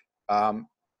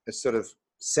it sort of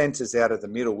centers out of the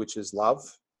middle, which is love,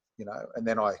 and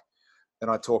then I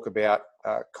talk about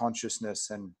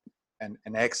consciousness and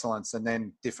excellence, and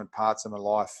then different parts of my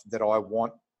life that I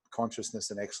want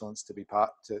consciousness and excellence to be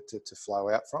to flow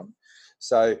out from.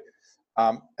 So,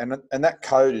 and that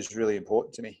code is really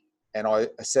important to me, and I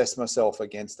assess myself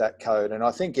against that code. And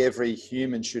I think every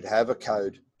human should have a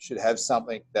code, should have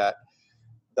something that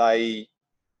they,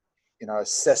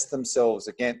 assess themselves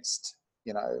against,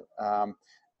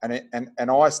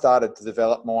 and I started to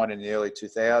develop mine in the early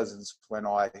 2000s when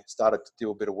I started to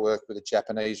do a bit of work with a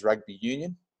Japanese rugby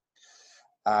union,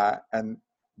 and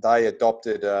they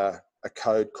adopted a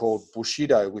code called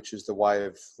Bushido, which is the way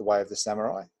of the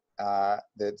samurai,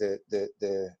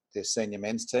 their senior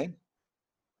men's team.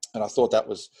 And I thought that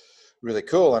was really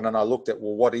cool. And then I looked at,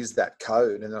 well, what is that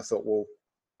code? And I thought, well,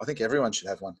 I think everyone should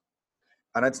have one.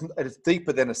 And it's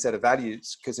deeper than a set of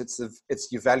values, because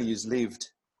it's your values lived.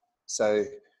 So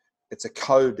it's a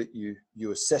code that you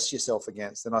assess yourself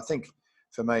against. And I think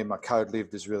for me, my code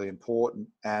lived is really important,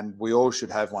 and we all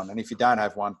should have one. And if you don't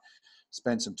have one,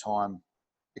 spend some time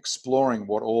exploring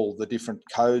what all the different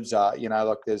codes are.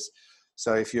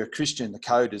 So if you're a Christian, the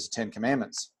code is the 10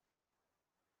 Commandments.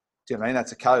 Do you know what I mean?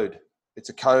 That's a code. It's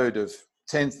a code of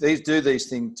 10. Do these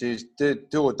things. Do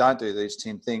or don't do these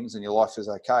 10 things, and your life is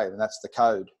okay. And that's the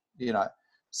code.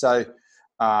 So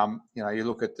you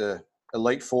look at the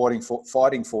elite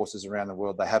fighting forces around the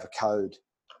world. They have a code.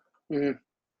 Mm-hmm.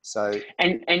 So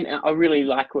and I really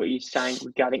like what you're saying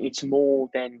regarding it's more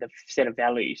than the set of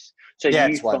values. So yeah,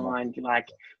 you find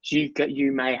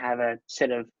you may have a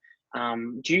set of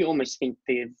do you almost think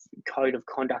the code of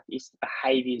conduct is the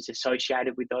behaviours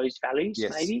associated with those values?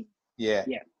 Yes. Maybe.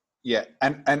 Yeah,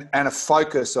 and a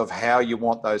focus of how you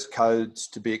want those codes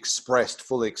to be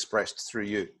fully expressed through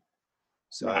you.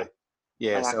 So right.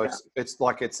 So it's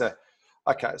like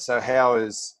okay. So how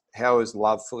is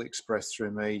love fully expressed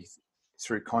through me,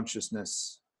 through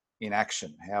consciousness in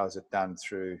action? How is it done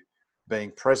through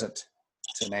being present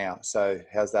to now? So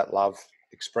how's that love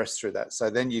expressed through that? So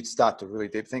then you'd start to really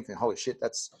deep thinking, holy shit,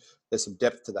 there's some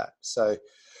depth to that. So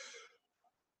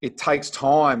it takes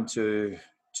time to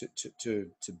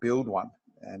build one,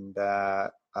 and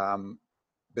but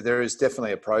there is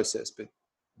definitely a process, but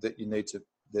that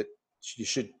you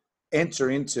should enter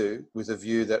into with a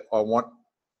view that I want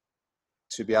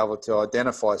to be able to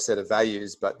identify a set of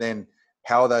values, but then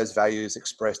how are those values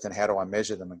expressed and how do I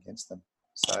measure them against them?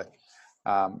 So,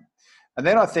 and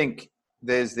then I think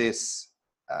there's this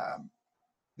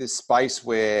space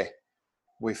where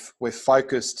we're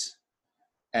focused,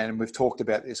 and we've talked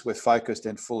about this, we're focused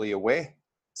and fully aware.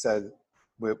 So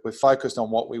we're focused on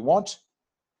what we want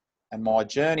and my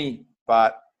journey,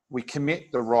 but we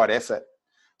commit the right effort.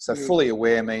 So fully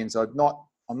aware means I'm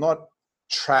not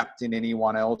trapped in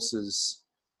anyone else's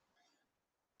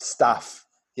stuff.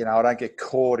 I don't get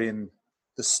caught in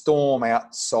the storm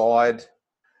outside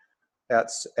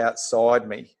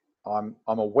me. I'm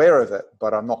aware of it,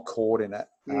 but I'm not caught in it.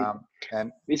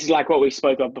 And this is like what we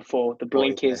spoke of before, the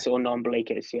blinkers or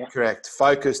non-blinkers. Yeah. Correct.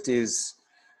 Focused is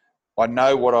I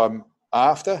know what I'm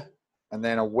after, and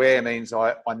then aware means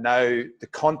I know the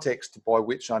context by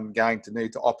which I'm going to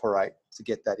need to operate to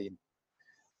get that in.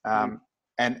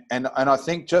 And I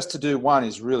think just to do one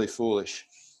is really foolish.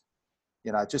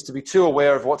 Just to be too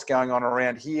aware of what's going on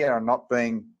around here and not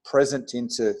being present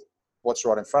into what's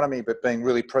right in front of me, but being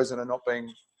really present and not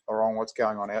being around what's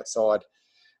going on outside.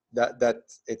 That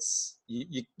it's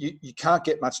you can't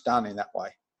get much done in that way.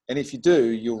 And if you do,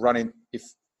 you'll run in.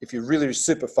 If you're really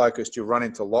super focused, you'll run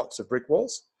into lots of brick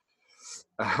walls.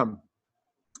 And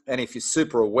if you're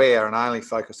super aware and only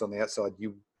focused on the outside,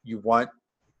 you won't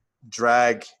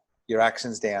drag your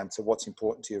actions down to what's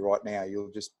important to you right now.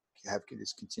 You'll just have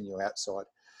this continual outside.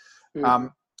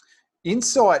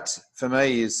 Insight for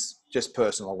me is just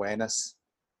personal awareness.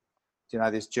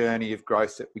 This journey of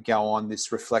growth that we go on,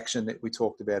 this reflection that we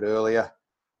talked about earlier.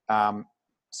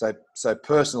 So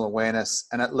personal awareness,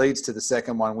 and it leads to the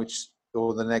second one,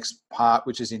 or the next part,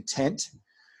 which is intent.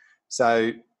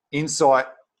 So insight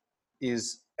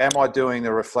is, am I doing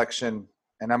the reflection,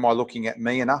 and am I looking at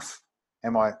me enough?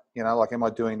 Am I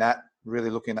doing that, really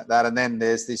looking at that? And then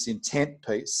there's this intent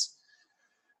piece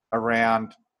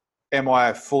around, am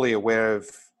I fully aware of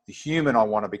the human I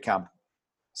want to become?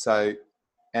 So,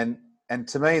 and and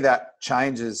to me that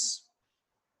changes,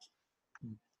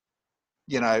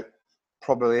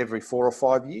 probably every 4 or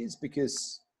 5 years,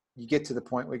 because you get to the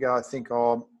point where you go, I think,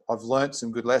 oh, I've learnt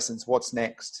some good lessons. What's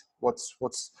next? What's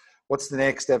the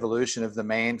next evolution of the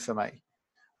man for me,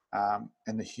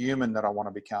 and the human that I want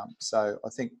to become? So I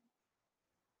think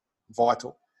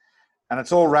vital, and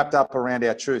it's all wrapped up around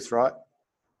our truth, right?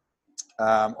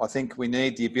 I think we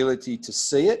need the ability to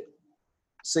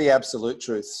see absolute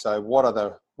truth. So what are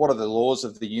the laws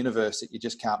of the universe that you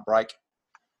just can't break?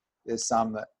 There's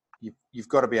some that you've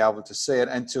got to be able to see it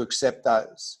and to accept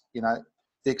those.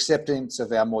 The acceptance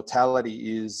of our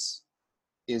mortality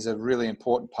is a really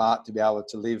important part to be able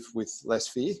to live with less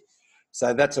fear.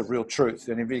 So that's a real truth.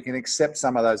 And if you can accept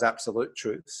some of those absolute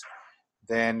truths,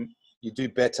 then you do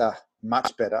better,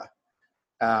 much better,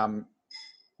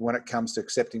 when it comes to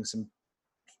accepting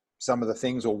some of the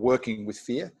things or working with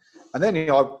fear. And then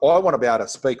I want to be able to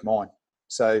speak mine.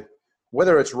 So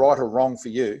whether it's right or wrong for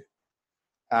you,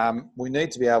 we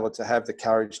need to be able to have the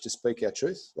courage to speak our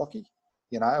truth, Lockie.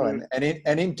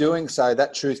 And in doing so,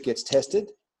 that truth gets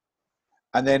tested,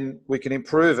 and then we can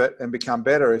improve it and become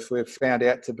better if we've found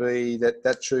out to be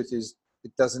that truth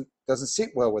it doesn't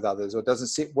sit well with others or doesn't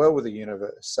sit well with the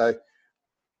universe. So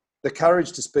the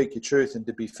courage to speak your truth and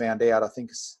to be found out, I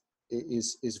think,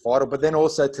 is vital. But then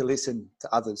also to listen to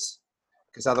others,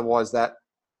 because otherwise that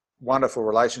wonderful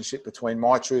relationship between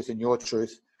my truth and your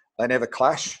truth, they never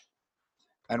clash.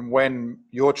 And when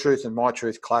your truth and my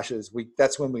truth clashes,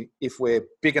 that's when if we're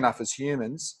big enough as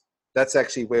humans, that's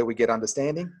actually where we get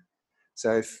understanding.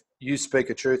 So if you speak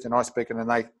a truth and I speak it,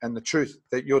 and the truth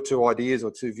that your two ideas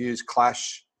or two views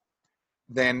clash,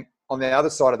 then on the other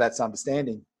side of that's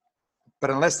understanding. But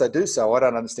unless they do so, I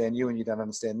don't understand you and you don't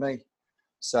understand me.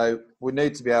 So we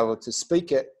need to be able to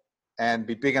speak it and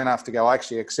be big enough to go, I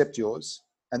actually accept yours,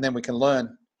 and then we can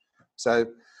learn. So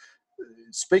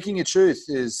speaking your truth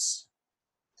is,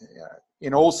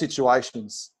 in all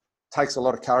situations, takes a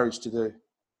lot of courage to do,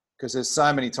 because there's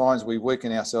so many times we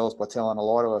weaken ourselves by telling a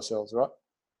lie to ourselves, right?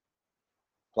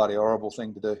 Bloody horrible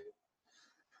thing to do.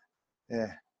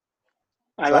 Yeah.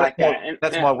 I like that.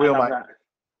 That's my wheel, mate.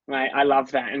 Mate, I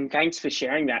love that. And thanks for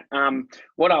sharing that.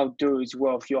 What I'll do as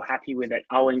well, if you're happy with it,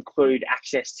 I'll include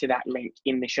access to that link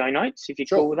in the show notes, if you're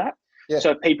cool with that. Yeah.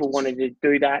 So if people wanted to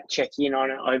do that, check in on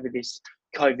it over this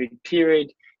COVID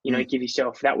period, give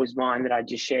yourself, that was mine that I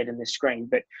just shared on the screen.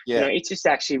 But, it's just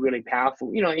actually really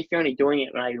powerful. If you're only doing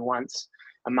it maybe once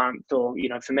a month, or,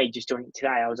 for me, just doing it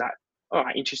today, I was like, all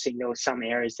right, interesting. There were some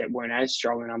areas that weren't as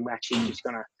strong, and I'm actually just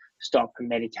going to stop and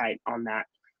meditate on that.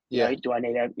 Do I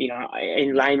need a,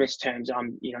 in lamest terms, I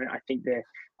think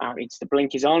it's the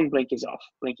blinkers on, blinkers off,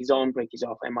 blinkers on, blinkers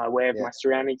off. Am I aware of my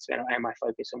surroundings? Am I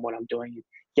focused on what I'm doing and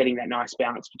getting that nice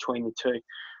balance between the two?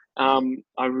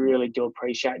 I really do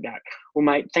appreciate that. Well,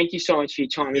 mate, thank you so much for your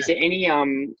time. Is there any,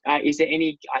 I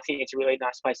think it's a really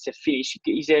nice place to finish.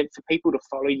 Is there, for people to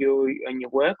follow you and your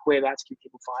work, whereabouts can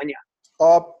people find you?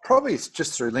 Probably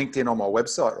just through LinkedIn on my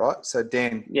website, right? So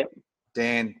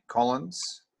Dan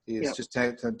Collins is just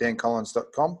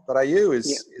dancollins.com.au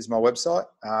is my website.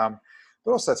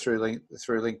 But also through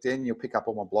LinkedIn, you'll pick up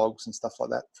all my blogs and stuff like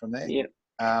that from there. Yeah.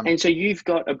 And so you've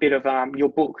got a bit of your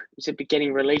book. Is it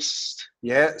getting released?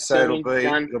 Yeah. So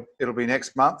it'll be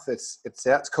next month. It's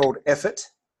out. It's called Effort.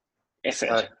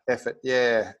 Effort.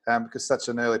 Yeah. Because such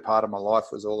an early part of my life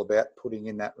was all about putting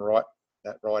in that right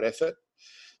effort.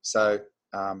 So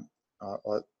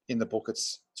in the book,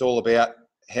 it's all about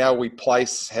how we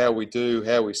place, how we do,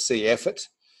 how we see effort,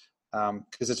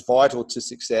 because it's vital to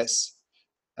success.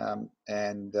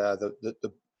 And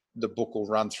the book will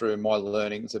run through my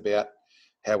learnings about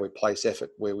how we place effort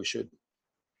where we should.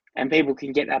 And people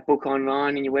can get that book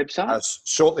online in your website?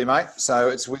 Shortly, mate. So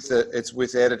it's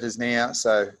with editors now.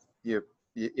 So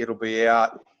it'll be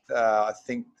out. I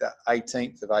think the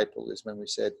 18th of April is when we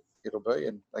said it'll be,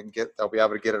 and they'll be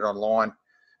able to get it online,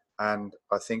 and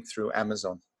I think through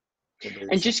Amazon.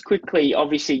 And just quickly,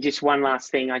 obviously, just one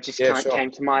last thing I just came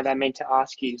to mind I meant to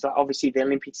ask you. Is like, obviously, the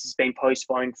Olympics has been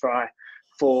postponed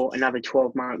for another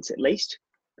 12 months at least.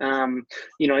 I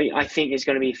think there's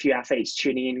going to be a few athletes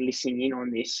tuning in, listening in on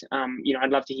this.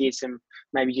 I'd love to hear some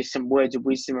words of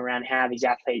wisdom around how these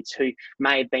athletes who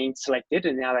may have been selected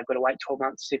and now they've got to wait 12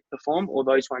 months to perform, or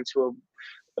those ones who are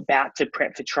about to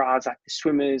prep for trials, like the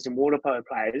swimmers and water polo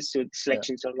players, so the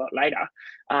selections are a lot later.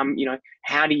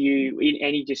 How do you,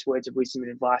 any just words of wisdom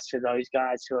and advice for those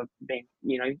guys who have been,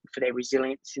 for their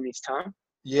resilience in this time?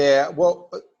 Yeah,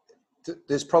 well,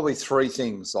 there's probably three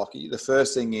things, Lockie. The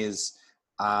first thing is,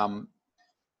 don't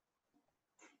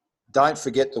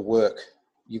forget the work.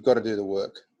 You've got to do the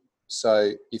work.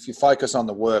 So if you focus on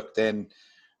the work, then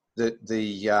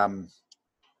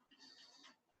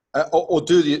or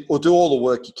do all the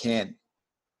work you can,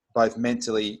 both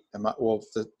mentally,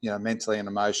 mentally and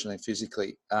emotionally and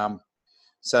physically.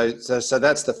 So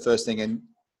that's the first thing, and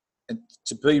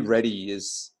to be ready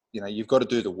is, you've got to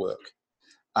do the work,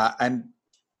 and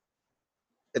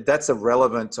that's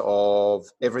irrelevant of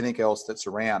everything else that's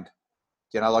around.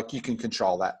 Like, you can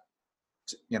control that,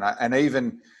 and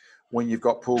even when you've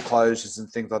got pool closures and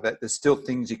things like that, there's still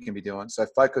things you can be doing. So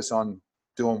focus on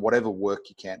doing whatever work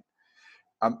you can.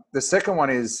 The second one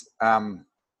is,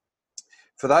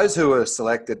 for those who are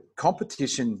selected,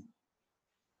 competition,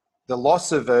 the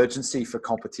loss of urgency for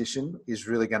competition is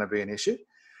really going to be an issue.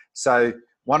 So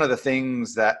one of the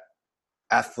things that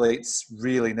athletes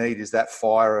really need is that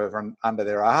fire under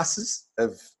their asses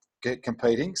of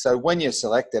competing. So when you're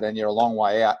selected and you're a long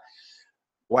way out,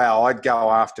 wow, I'd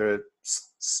go after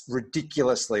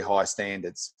ridiculously high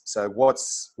standards. So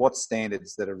what's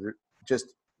standards that are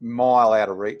just mile out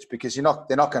of reach, because they're not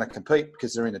going to compete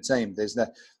because they're in a team. There's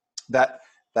that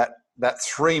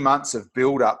 3 months of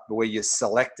build up where you're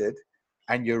selected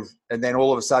and then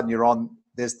all of a sudden you're on.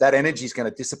 There's that energy is going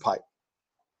to dissipate,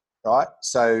 right?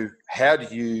 So how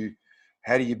do you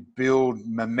build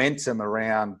momentum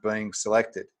around being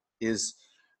selected?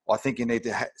 I think you need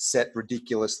to set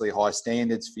ridiculously high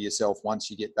standards for yourself once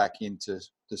you get back into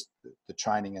the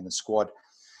training and the squad.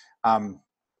 And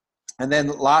then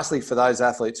lastly, for those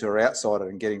athletes who are outside it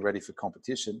and getting ready for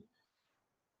competition,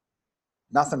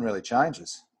 nothing really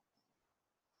changes.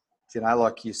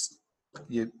 Like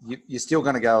you're still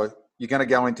going to go. You're going to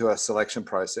go into a selection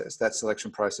process. That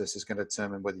selection process is going to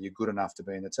determine whether you're good enough to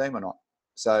be in the team or not.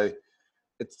 So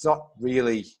it's not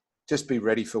really just be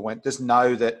ready for when. Just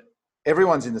know that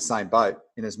everyone's in the same boat,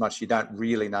 in as much you don't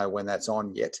really know when that's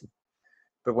on yet.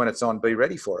 But when it's on, be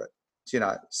ready for it.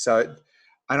 So,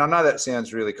 and I know that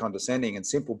sounds really condescending and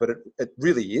simple, but it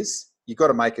really is. You've got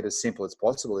to make it as simple as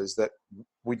possible. Is that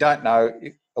we don't know.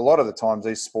 A lot of the times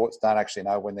these sports don't actually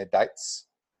know when their dates,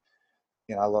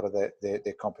 a lot of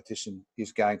their competition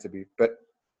is going to be. But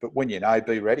when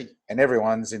be ready. And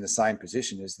everyone's in the same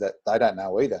position, is that they don't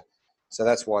know either. So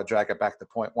that's why I drag it back to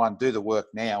point one. Do the work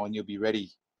now and you'll be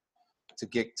ready to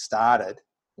get started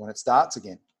when it starts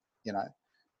again.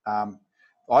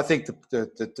 I think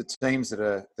the teams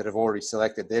that have already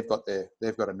selected, they've got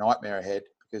a nightmare ahead,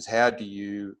 because how do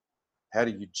you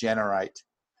generate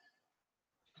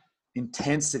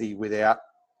intensity without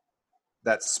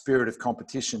that spirit of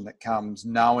competition that comes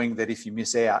knowing that if you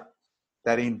miss out,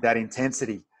 that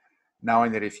intensity,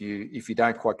 knowing that if you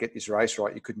don't quite get this race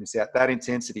right, you could miss out. That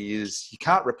intensity you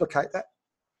can't replicate that.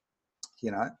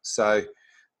 So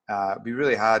it'd be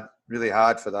really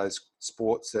hard for those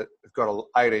sports that have got an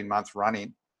 18-month run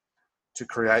in to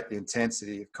create the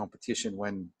intensity of competition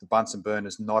when the Bunsen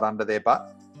burner's not under their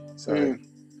butt. So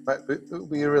but it'll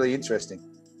be really interesting.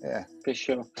 Yeah, for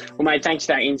sure. Well, mate, thanks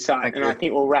for that insight. I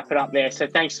think we'll wrap it up there. So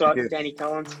thanks a lot, Danny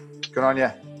Collins. Good on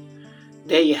you.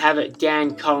 There you have it,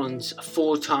 Dan Collins,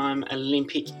 4-time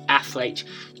Olympic athlete,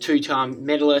 2-time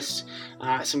medalist.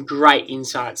 Some great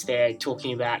insights there,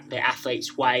 talking about the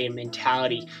athlete's way and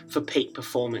mentality for peak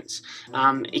performance.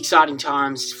 Exciting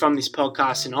times from this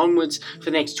podcast and onwards. For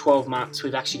the next 12 months,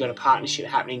 we've actually got a partnership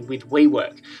happening with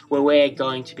WeWork, where we're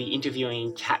going to be interviewing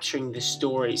and capturing the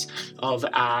stories of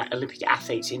Olympic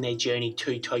athletes in their journey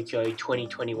to Tokyo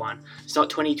 2021. It's not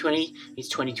 2020, it's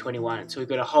 2021. So we've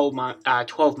got a whole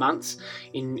 12 months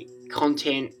in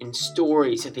content and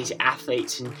stories of these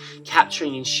athletes, and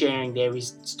capturing and sharing their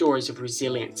stories of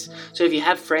resilience. So if you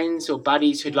have friends or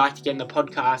buddies who'd like to get on the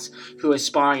podcast who are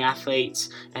aspiring athletes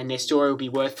and their story will be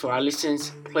worth for our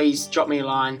listeners, please drop me a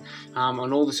line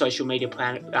on all the social media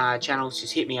channels.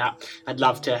 Just hit me up. I'd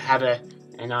love to have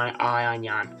an eye on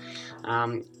yarn.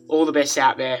 All the best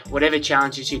out there. Whatever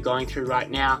challenges you're going through right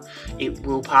now, it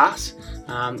will pass.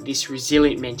 This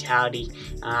resilient mentality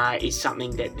is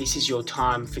something that this is your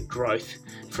time for growth,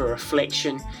 for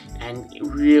reflection, and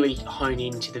really hone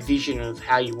into the vision of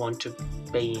how you want to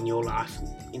be in your life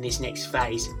in this next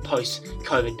phase post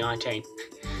COVID-19.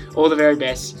 All the very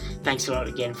best. Thanks a lot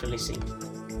again for listening.